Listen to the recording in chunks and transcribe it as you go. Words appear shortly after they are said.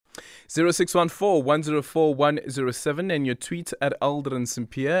0614-104-107 and your tweet at Aldrin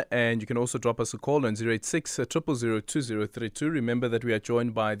Sampier. And you can also drop us a call on 086 0002032. Remember that we are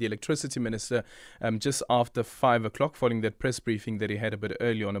joined by the Electricity Minister just after 5 o'clock, following that press briefing that he had a bit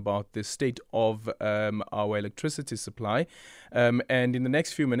earlier on about the state of our electricity supply. And in the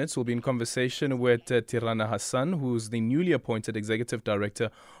next few minutes, we'll be in conversation with Tirana Hassan, who's the newly appointed Executive Director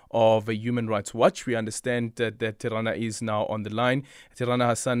of Human Rights Watch. We understand that Tirana is now on the line. Tirana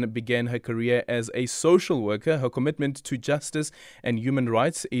Hassan began her career as a social worker. Her commitment to justice and human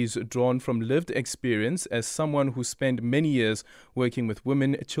rights is drawn from lived experience as someone who spent many years working with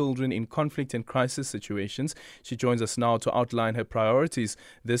women, children in conflict and crisis situations. She joins us now to outline her priorities.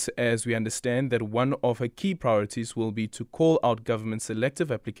 This, as we understand that one of her key priorities will be to call out government selective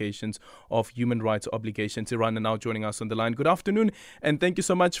applications of human rights obligations. Tirana now joining us on the line. Good afternoon, and thank you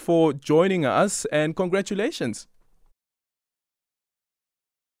so much for joining us, and congratulations.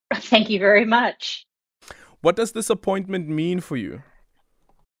 Thank you very much. What does this appointment mean for you?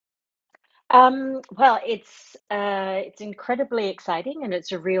 Well, it's incredibly exciting, and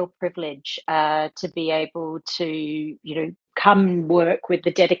it's a real privilege to be able to, come work with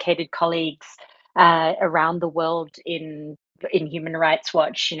the dedicated colleagues around the world in Human Rights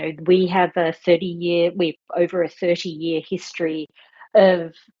Watch. We have we've over a 30-year history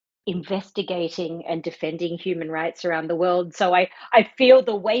of investigating and defending human rights around the world. So I feel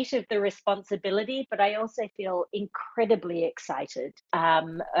the weight of the responsibility, but I also feel incredibly excited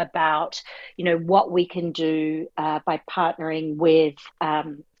about what we can do by partnering with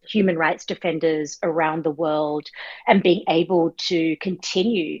human rights defenders around the world and being able to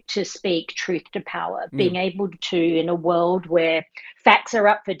continue to speak truth to power, being able to, in a world where facts are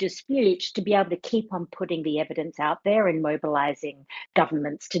up for dispute, to be able to keep on putting the evidence out there and mobilizing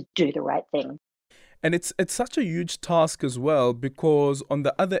governments to do the right thing. And it's such a huge task as well, because on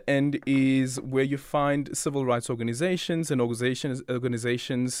the other end is where you find civil rights organizations and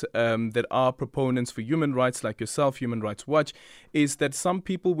organizations that are proponents for human rights, like yourself, Human Rights Watch, is that some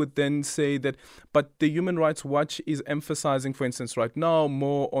people would then say that, but the Human Rights Watch is emphasizing, for instance, right now,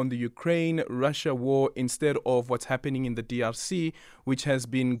 more on the Ukraine-Russia war instead of what's happening in the DRC, which has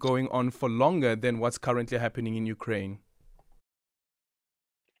been going on for longer than what's currently happening in Ukraine.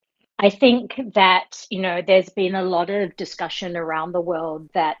 I think that, there's been a lot of discussion around the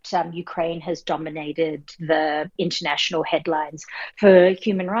world that Ukraine has dominated the international headlines. For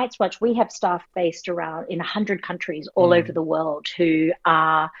Human Rights Watch, we have staff based around in 100 countries all over the world who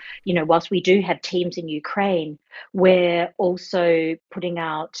are, whilst we do have teams in Ukraine, we're also putting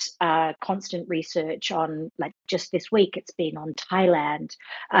out constant research on, like just this week, it's been on Thailand,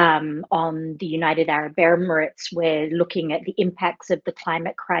 on the United Arab Emirates. We're looking at the impacts of the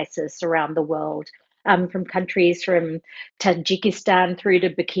climate crisis around the world, from countries from Tajikistan through to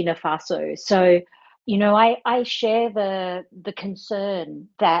Burkina Faso. So, I share the concern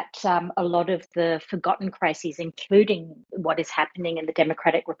that a lot of the forgotten crises, including what is happening in the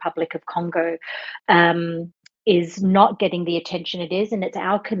Democratic Republic of Congo, is not getting the attention it is. And it's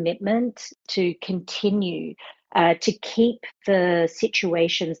our commitment to continue to keep the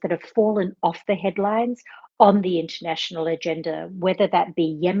situations that have fallen off the headlines on the international agenda, whether that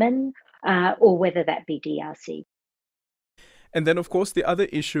be Yemen or whether that be DRC. And then, of course, the other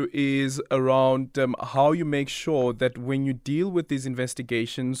issue is around how you make sure that when you deal with these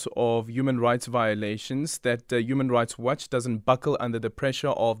investigations of human rights violations, that Human Rights Watch doesn't buckle under the pressure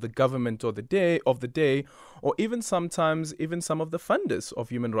of the government or the day, or even sometimes even some of the funders of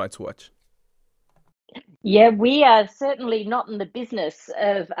Human Rights Watch. Yeah, we are certainly not in the business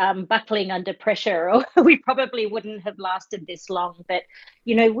of buckling under pressure, or we probably wouldn't have lasted this long. But,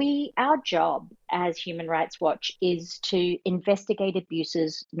 our job as Human Rights Watch is to investigate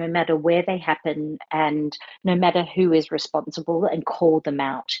abuses no matter where they happen and no matter who is responsible, and call them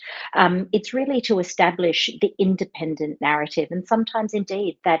out. It's really to establish the independent narrative. And sometimes,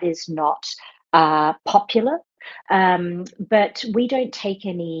 indeed, that is not popular. But we don't take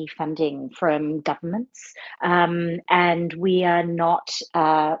any funding from governments, and we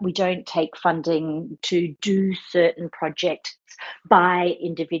don't take funding to do certain projects by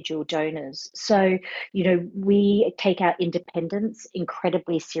individual donors. So, we take our independence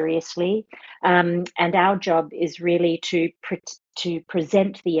incredibly seriously, and our job is really to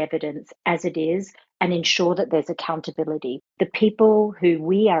present the evidence as it is and ensure that there's accountability. The people who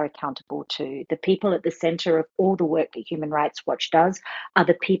we are accountable to, the people at the center of all the work that Human Rights Watch does, are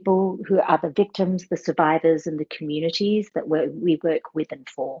the people who are the victims, the survivors, and the communities that we work with and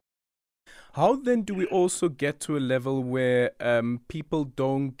for. How then do we also get to a level where people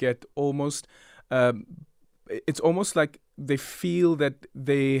don't get almost... it's almost like they feel that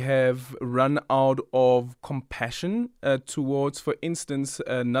they have run out of compassion towards, for instance,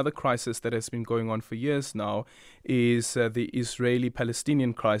 another crisis that has been going on for years now is the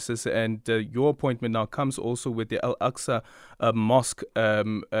Israeli-Palestinian crisis, and your appointment now comes also with the Al-Aqsa mosque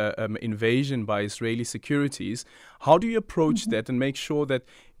invasion by Israeli securities. How do you approach that and make sure that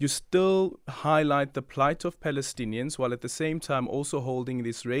you still highlight the plight of Palestinians while at the same time also holding the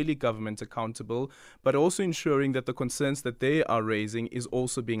Israeli government accountable, but also ensuring that the concerns that they are raising is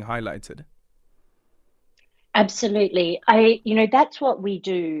also being highlighted? Absolutely. That's what we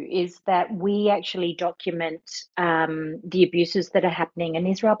do, is that we actually document the abuses that are happening. And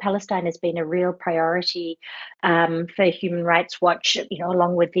Israel-Palestine has been a real priority for Human Rights Watch,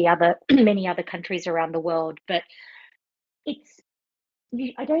 along with the other many other countries around the world. But it's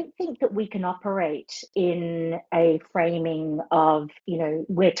I don't think that we can operate in a framing of,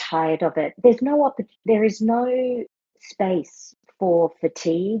 we're tired of it. There is no space for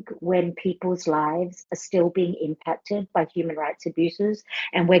fatigue when people's lives are still being impacted by human rights abuses,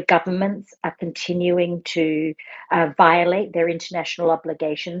 and where governments are continuing to violate their international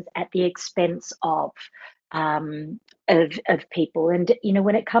obligations at the expense of people. And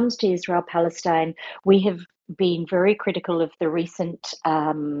when it comes to Israel Palestine, we have been very critical of the recent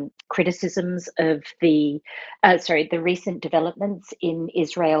criticisms of the recent developments in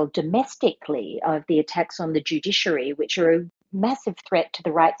Israel domestically, of the attacks on the judiciary, which are a massive threat to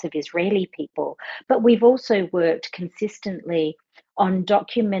the rights of Israeli people. But we've also worked consistently on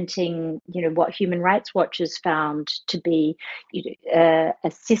documenting, what Human Rights Watch has found to be a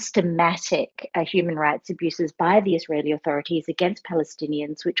systematic human rights abuses by the Israeli authorities against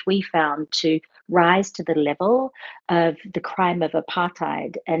Palestinians, which we found to rise to the level of the crime of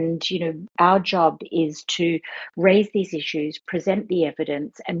apartheid. And, our job is to raise these issues, present the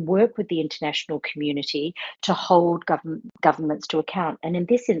evidence, and work with the international community to hold governments to account. And in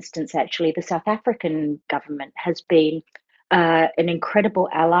this instance, actually, the South African government has been an incredible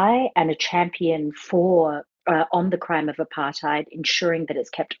ally and a champion for on the crime of apartheid, ensuring that it's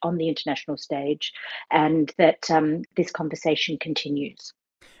kept on the international stage and that this conversation continues.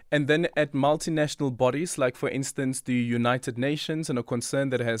 And then at multinational bodies, like for instance the United Nations, and a concern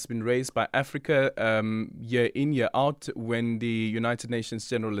that has been raised by Africa year in, year out when the United Nations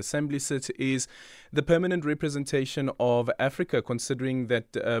General Assembly sits, is the permanent representation of Africa, considering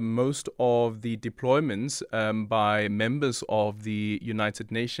that most of the deployments by members of the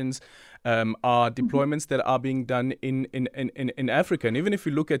United Nations are deployments that are being done in Africa. And even if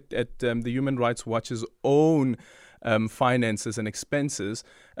you look at the Human Rights Watch's own finances and expenses,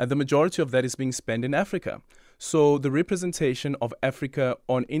 the majority of that is being spent in Africa. So the representation of Africa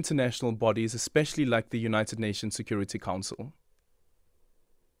on international bodies, especially like the United Nations Security Council.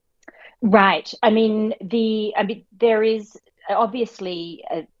 Right. There is obviously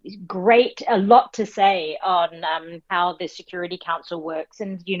a lot to say on how the Security Council works.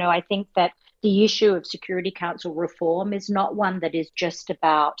 And, I think that the issue of Security Council reform is not one that is just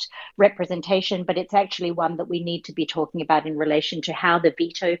about representation, but it's actually one that we need to be talking about in relation to how the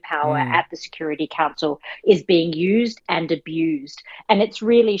veto power at the Security Council is being used and abused. And it's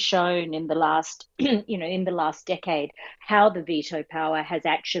really shown in the last, in the last decade, how the veto power has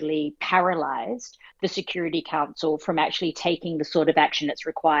actually paralyzed the Security Council from actually taking the sort of action it's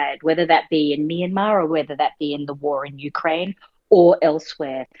required, whether that be in Myanmar or whether that be in the war in Ukraine or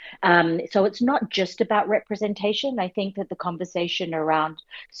elsewhere. So it's not just about representation. I think that the conversation around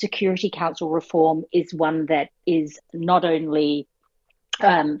Security Council reform is one that is not only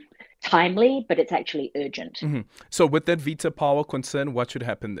timely, but it's actually urgent. Mm-hmm. So with that veto power concern, what should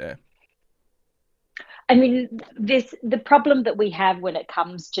happen there? The problem that we have when it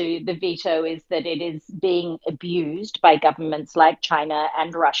comes to the veto is that it is being abused by governments like China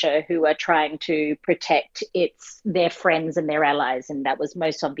and Russia, who are trying to protect their friends and their allies. And that was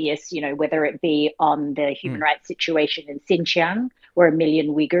most obvious, whether it be on the human rights situation in Xinjiang, where 1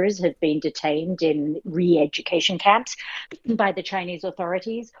 million Uyghurs have been detained in re-education camps by the Chinese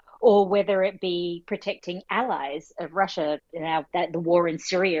authorities, or whether it be protecting allies of Russia. Now, that the war in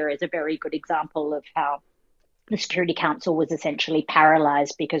Syria is a very good example of how the Security Council was essentially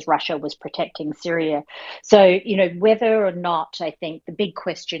paralyzed because Russia was protecting Syria. So, whether or not, I think the big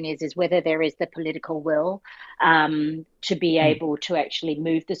question is whether there is the political will to be able to actually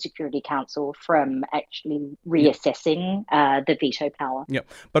move the Security Council from actually reassessing the veto power. Yeah,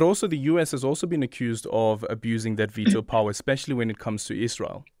 but also the US has also been accused of abusing that veto power, especially when it comes to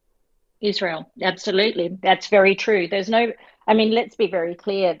Israel. Israel, absolutely. That's very true. There's no I mean, let's be very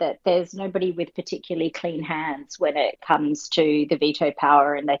clear that there's nobody with particularly clean hands when it comes to the veto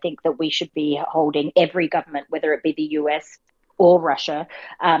power. And I think that we should be holding every government, whether it be the US or Russia,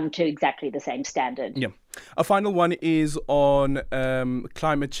 to exactly the same standard. Yeah. A final one is on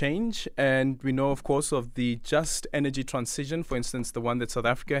climate change. And we know, of course, of the just energy transition, for instance, the one that South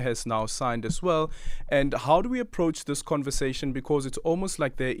Africa has now signed as well. And how do we approach this conversation? Because it's almost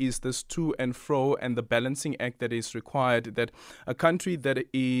like there is this to and fro and the balancing act that is required, that a country that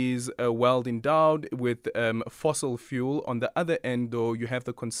is well endowed with fossil fuel, on the other end, though, you have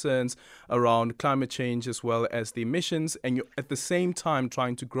the concerns around climate change as well as the emissions. And you're at the same time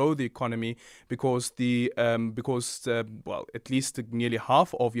trying to grow the economy because well, at least nearly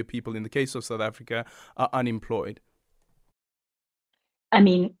half of your people in the case of South Africa are unemployed. I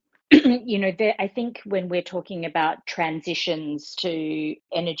mean, I think when we're talking about transitions to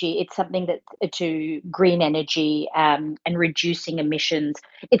energy, it's something that to green energy and reducing emissions.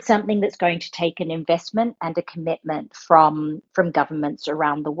 It's something that's going to take an investment and a commitment from governments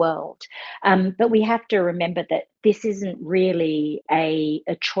around the world. But we have to remember that this isn't really a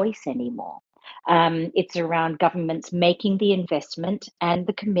choice anymore. It's around governments making the investment and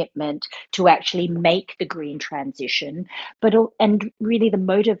the commitment to actually make the green transition, and really the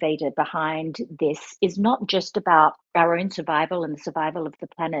motivator behind this is not just about our own survival and the survival of the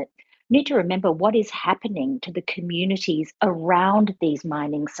planet. We need to remember what is happening to the communities around these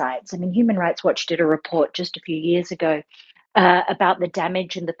mining sites. I mean, Human Rights Watch did a report just a few years ago about the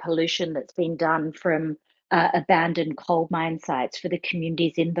damage and the pollution that's been done from abandoned coal mine sites for the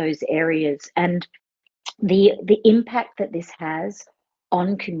communities in those areas. And the impact that this has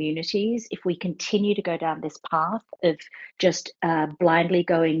on communities, if we continue to go down this path of just blindly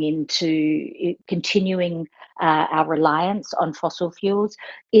going into continuing our reliance on fossil fuels,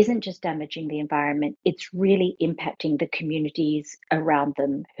 isn't just damaging the environment, it's really impacting the communities around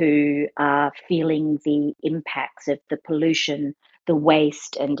them who are feeling the impacts of the pollution, the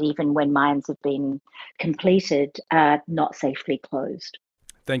waste, and even when mines have been completed, not safely closed.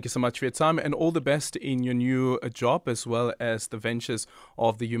 Thank you so much for your time and all the best in your new job as well as the ventures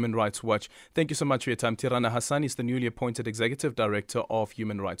of the Human Rights Watch. Thank you so much for your time. Tirana Hassan is the newly appointed Executive Director of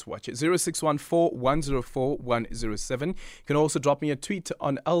Human Rights Watch. 0614-104-107. You can also drop me a tweet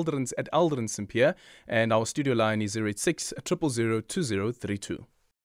on Alderans at Alderans St. Pierre, and our studio line is 086 000 2032.